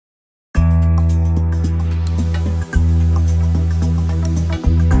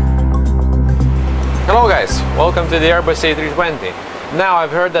Hello guys, welcome to the Airbus A320. Now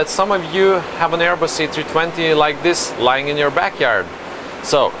I've heard that some of you have an Airbus A320 like this lying in your backyard.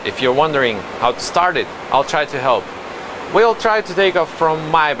 So if you're wondering how to start it, I'll try to help. We'll try to take off from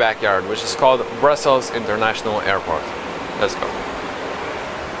my backyard, which is called Brussels International Airport. Let's go.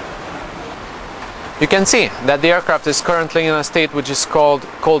 You can see that the aircraft is currently in a state which is called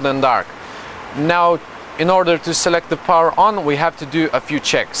cold and dark. Now, in order to select the power on, we have to do a few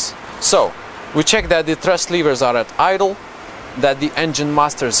checks. So, we check that the thrust levers are at idle, that the engine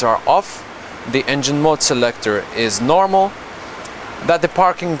masters are off, the engine mode selector is normal, that the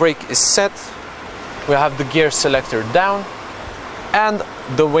parking brake is set, we have the gear selector down, and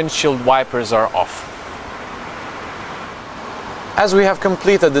the windshield wipers are off. As we have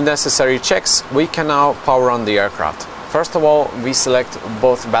completed the necessary checks, we can now power on the aircraft. First of all, we select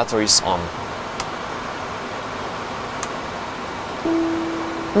both batteries on.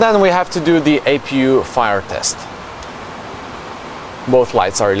 Then we have to do the APU fire test. Both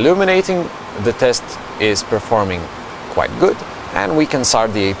lights are illuminating, the test is performing quite good, and we can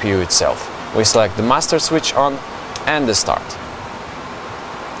start the APU itself. We select the master switch on and the start.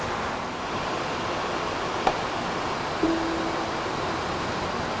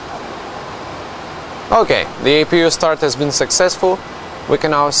 Okay, the APU start has been successful. We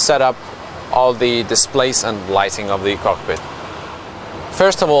can now set up all the displays and lighting of the cockpit.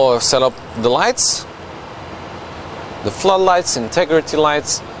 First of all, set up the lights, the floodlights, integrity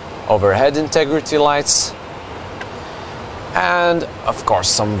lights, overhead integrity lights, and of course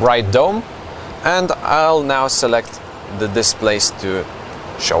some bright dome. And I'll now select the displays to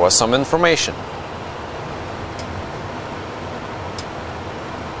show us some information.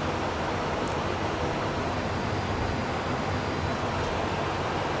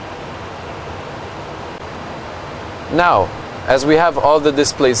 Now, as we have all the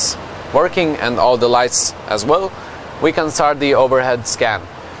displays working and all the lights as well, we can start the overhead scan.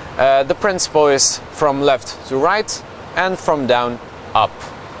 The principle is from left to right and from down up,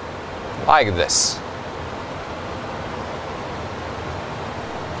 like this.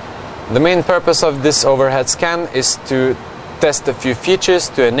 The main purpose of this overhead scan is to test a few features,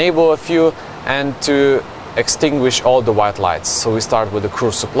 to enable a few, and to extinguish all the white lights. So we start with the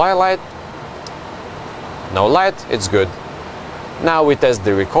crew supply light. No light, it's good. Now we test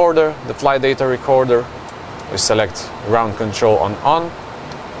the recorder, the flight data recorder. We select ground control on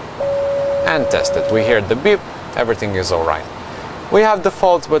and test it. We hear the beep, everything is alright. We have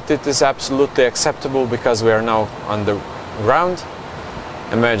default, but it is absolutely acceptable because we are now on the ground.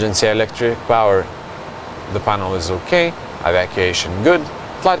 Emergency electric power, the panel is okay. Evacuation good.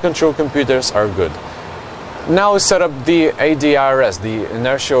 Flight control computers are good. Now we set up the ADRS, the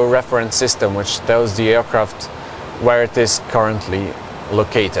inertial reference system, which tells the aircraft where it is currently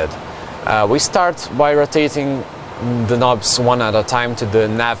located. We start by rotating the knobs one at a time to the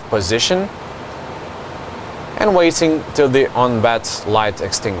nav position and waiting till the on-bat light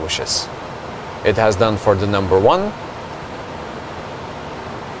extinguishes. It has done for the number 1.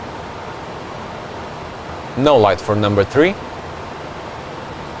 No light for number 3.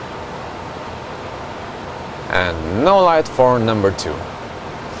 And no light for number 2.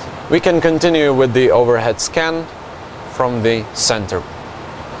 We can continue with the overhead scan from the center.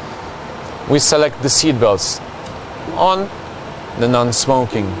 We select the seat belts on, the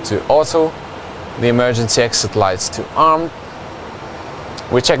non-smoking to auto, the emergency exit lights to armed.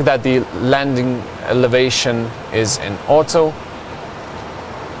 We check that the landing elevation is in auto.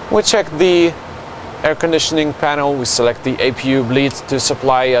 We check the air conditioning panel. We select the APU bleed to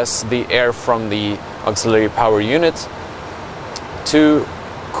supply us the air from the auxiliary power unit to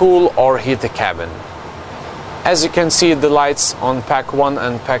cool or heat the cabin. As you can see, the lights on pack 1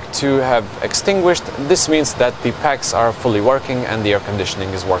 and pack 2 have extinguished. This means that the packs are fully working and the air conditioning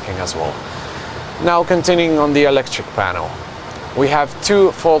is working as well. Now continuing on the electric panel. We have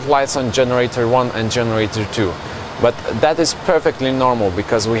 2 fault lights on generator 1 and generator 2. But that is perfectly normal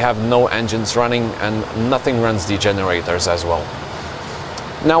because we have no engines running and nothing runs the generators as well.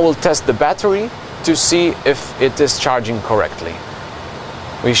 Now we'll test the battery to see if it is charging correctly.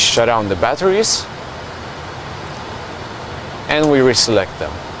 We shut down the batteries and we reselect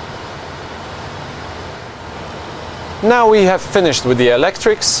them. Now we have finished with the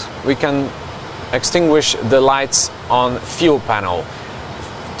electrics. We can extinguish the lights on fuel panel.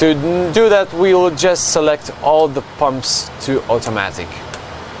 To do that, we will just select all the pumps to automatic.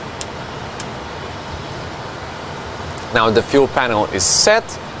 Now the fuel panel is set.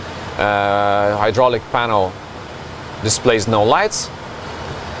 Hydraulic panel displays no lights.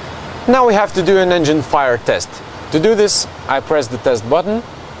 Now we have to do an engine fire test. To do this, I press the test button.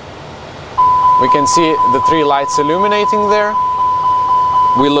 We can see the 3 lights illuminating there.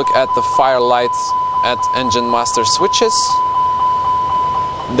 We look at the fire lights at engine master switches.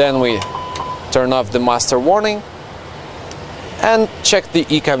 Then we turn off the master warning and check the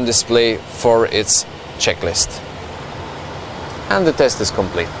ecam display for its checklist. And the test is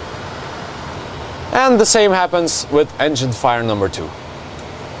complete. And the same happens with engine fire number 2.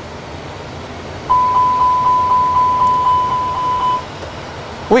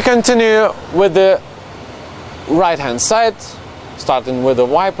 We continue with the right hand side, starting with the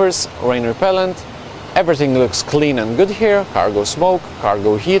wipers, rain repellent. Everything looks clean and good here. Cargo smoke,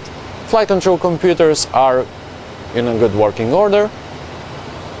 cargo heat. Flight control computers are in a good working order.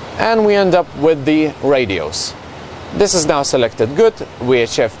 And we end up with the radios. This is now selected good,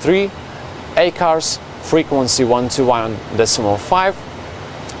 VHF 3, ACARS, frequency 121.5,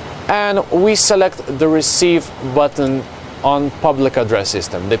 and we select the receive button on public address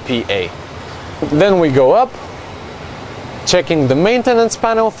system, the PA. Then we go up, checking the maintenance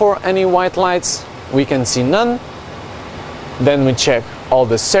panel for any white lights. We can see none. Then we check all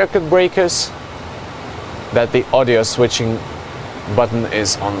the circuit breakers, that the audio switching button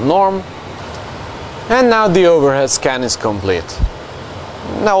is on norm. And now the overhead scan is complete.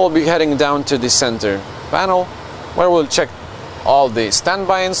 Now we'll be heading down to the center panel, where we'll check all the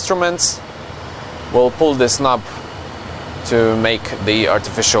standby instruments. We'll pull this knob to make the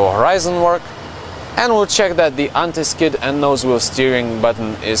artificial horizon work, and we'll check that the anti-skid and nose wheel steering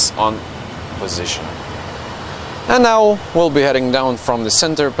button is on position. And now we'll be heading down from the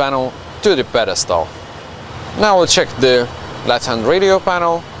center panel to the pedestal. Now we'll check the left-hand radio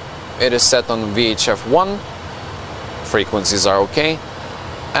panel. It is set on VHF 1, frequencies are okay,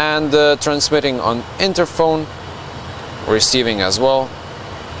 and transmitting on interphone, receiving as well,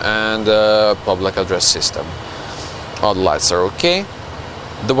 and public address system. All the lights are okay.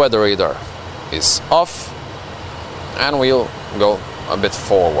 The weather radar is off, and we'll go a bit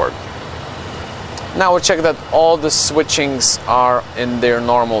forward. Now we'll check that all the switchings are in their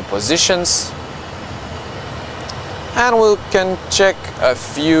normal positions, and we can check a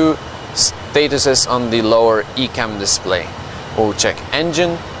few statuses on the lower ecam display. We'll check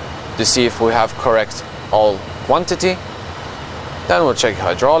engine to see if we have correct all quantity. Then we'll check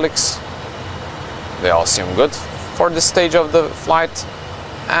hydraulics. They all seem good for this stage of the flight,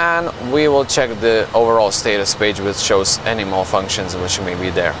 and we will check the overall status page, which shows any malfunctions which may be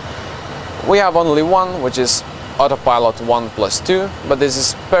there. We have only one, which is autopilot 1+2, but this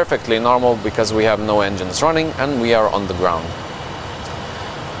is perfectly normal because we have no engines running and we are on the ground.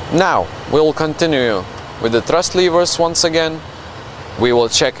 Now we will continue with the thrust levers once again. We will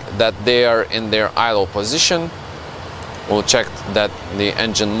check that they are in their idle position. We'll check that the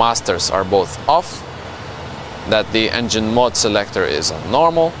engine masters are both off, that the engine mode selector is on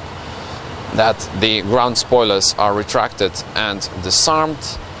normal, that the ground spoilers are retracted and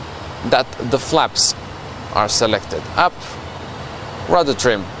disarmed, that the flaps are selected up, rudder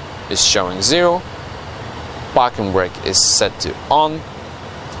trim is showing 0, parking brake is set to on,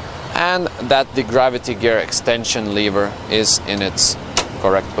 and that the gravity gear extension lever is in its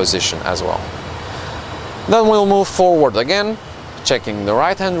correct position as well. Then we'll move forward again, checking the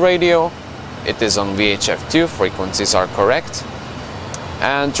right hand radio. It is on VHF 2, frequencies are correct,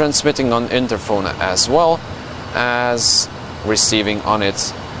 and transmitting on interphone as well as receiving on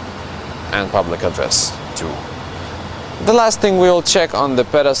it and public address 2. The last thing we will check on the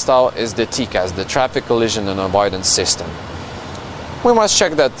pedestal is the TCAS, the traffic collision and avoidance system. We must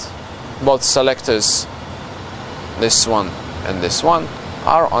check that both selectors, this one and this one,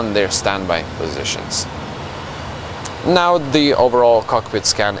 are on their standby positions. Now the overall cockpit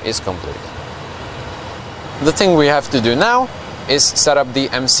scan is complete. The thing we have to do now is set up the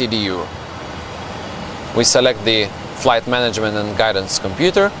MCDU. We select the flight management and guidance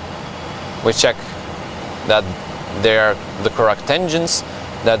computer. We check that they are the correct engines,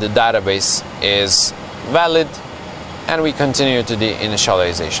 that the database is valid, and we continue to the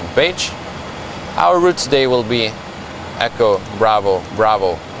initialization page. Our route today will be Echo Bravo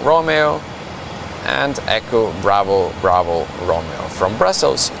Bravo Romeo and Echo Bravo Bravo Romeo from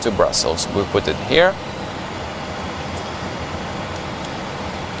Brussels to Brussels. We put it here.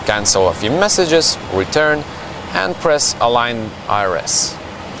 Cancel a few messages, return, and press Align IRS.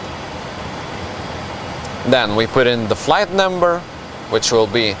 Then we put in the flight number, which will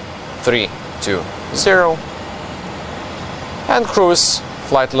be 320, and cruise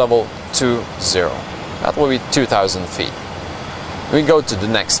flight level 20. That will be 2,000 feet. We go to the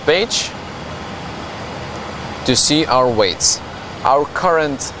next page to see our weights. Our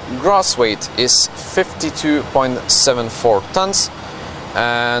current gross weight is 52.74 tons,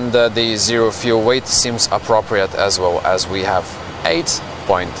 and the zero fuel weight seems appropriate as well, as we have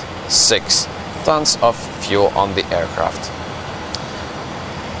 8.6 tons of fuel on the aircraft.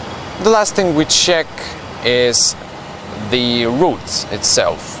 The last thing we check is the route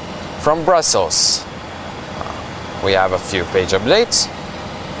itself. From Brussels, we have a few page updates.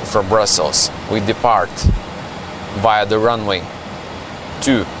 From Brussels, we depart via the runway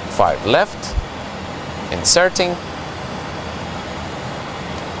 25 left, inserting,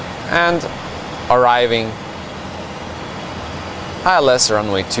 and arriving ILS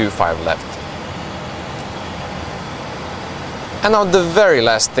runway 25 left. And now the very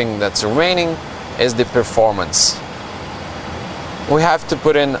last thing that's remaining is the performance. We have to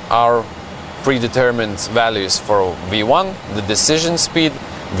put in our predetermined values for V1, the decision speed,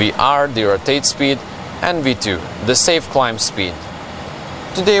 VR, the rotate speed, and V2, the safe climb speed.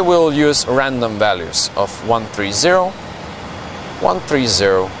 Today we'll use random values of 130,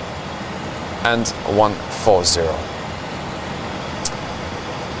 130, and 140.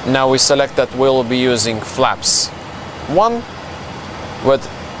 Now we select that we'll be using flaps 1 with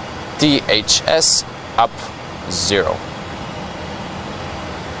THS up 0.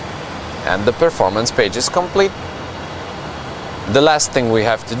 And the performance page is complete. The last thing we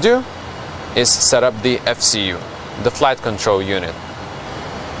have to do is set up the FCU, the flight control unit.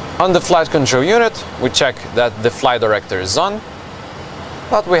 On the flight control unit, we check that the flight director is on,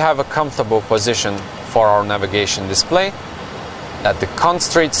 that we have a comfortable position for our navigation display, that the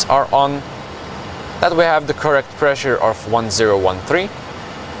constraints are on, that we have the correct pressure of 1013.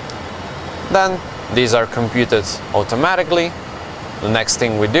 Then these are computed automatically. The next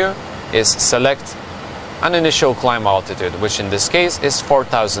thing we do is select an initial climb altitude, which in this case is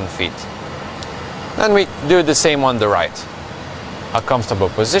 4,000 feet. Then we do the same on the right. A comfortable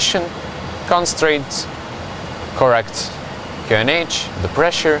position, constraints, correct QNH, the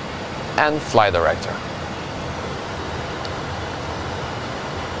pressure, and flight director.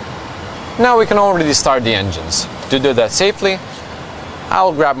 Now we can already start the engines. To do that safely,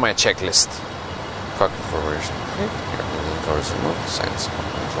 I'll grab my checklist. Cockpit version.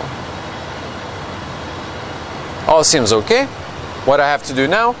 All seems okay. What I have to do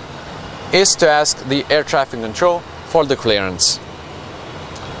now is to ask the air traffic control for the clearance.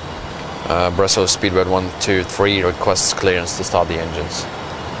 Brussels Speedbird 123 requests clearance to start the engines.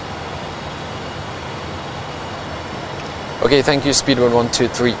 Okay, thank you, Speedbird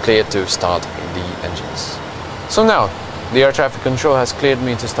 123, cleared to start the engines. So now, the air traffic control has cleared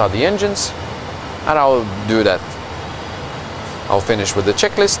me to start the engines, and I'll do that. I'll finish with the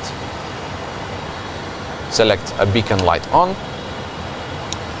checklist. Select a beacon light on.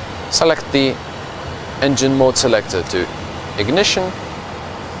 Select the engine mode selector to ignition.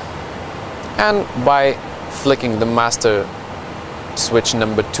 And by flicking the master switch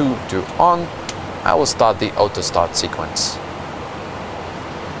number 2 to on, I will start the auto start sequence.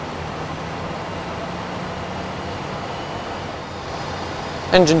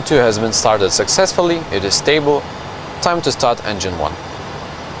 Engine 2 has been started successfully. It is stable. Time to start engine 1.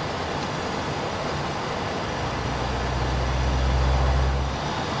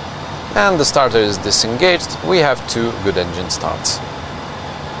 And the starter is disengaged. We have 2 good engine starts.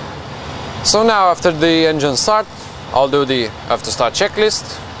 So now, after the engine start, I'll do the after start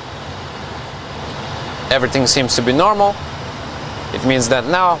checklist. Everything seems to be normal. It means that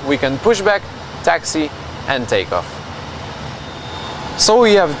now we can push back, taxi, and take off. So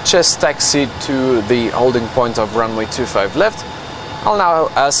we have just taxied to the holding point of runway 25 left. I'll now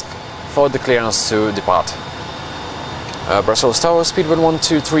ask for the clearance to depart. Brussels Tower, Speedbird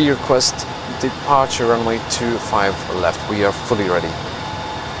 123, request departure runway 25 left. We are fully ready.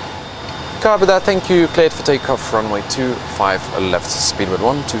 Copy that, thank you. Cleared for takeoff runway 25 left, Speedbird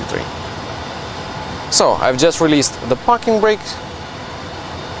 123. So, I've just released the parking brake.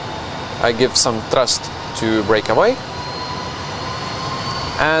 I give some thrust to brake away.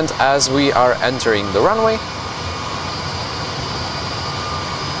 And as we are entering the runway,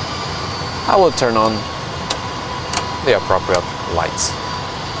 I will turn on the appropriate lights.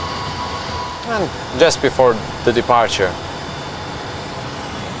 And just before the departure,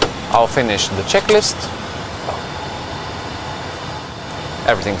 I'll finish the checklist.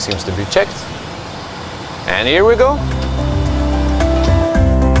 Everything seems to be checked. And here we go.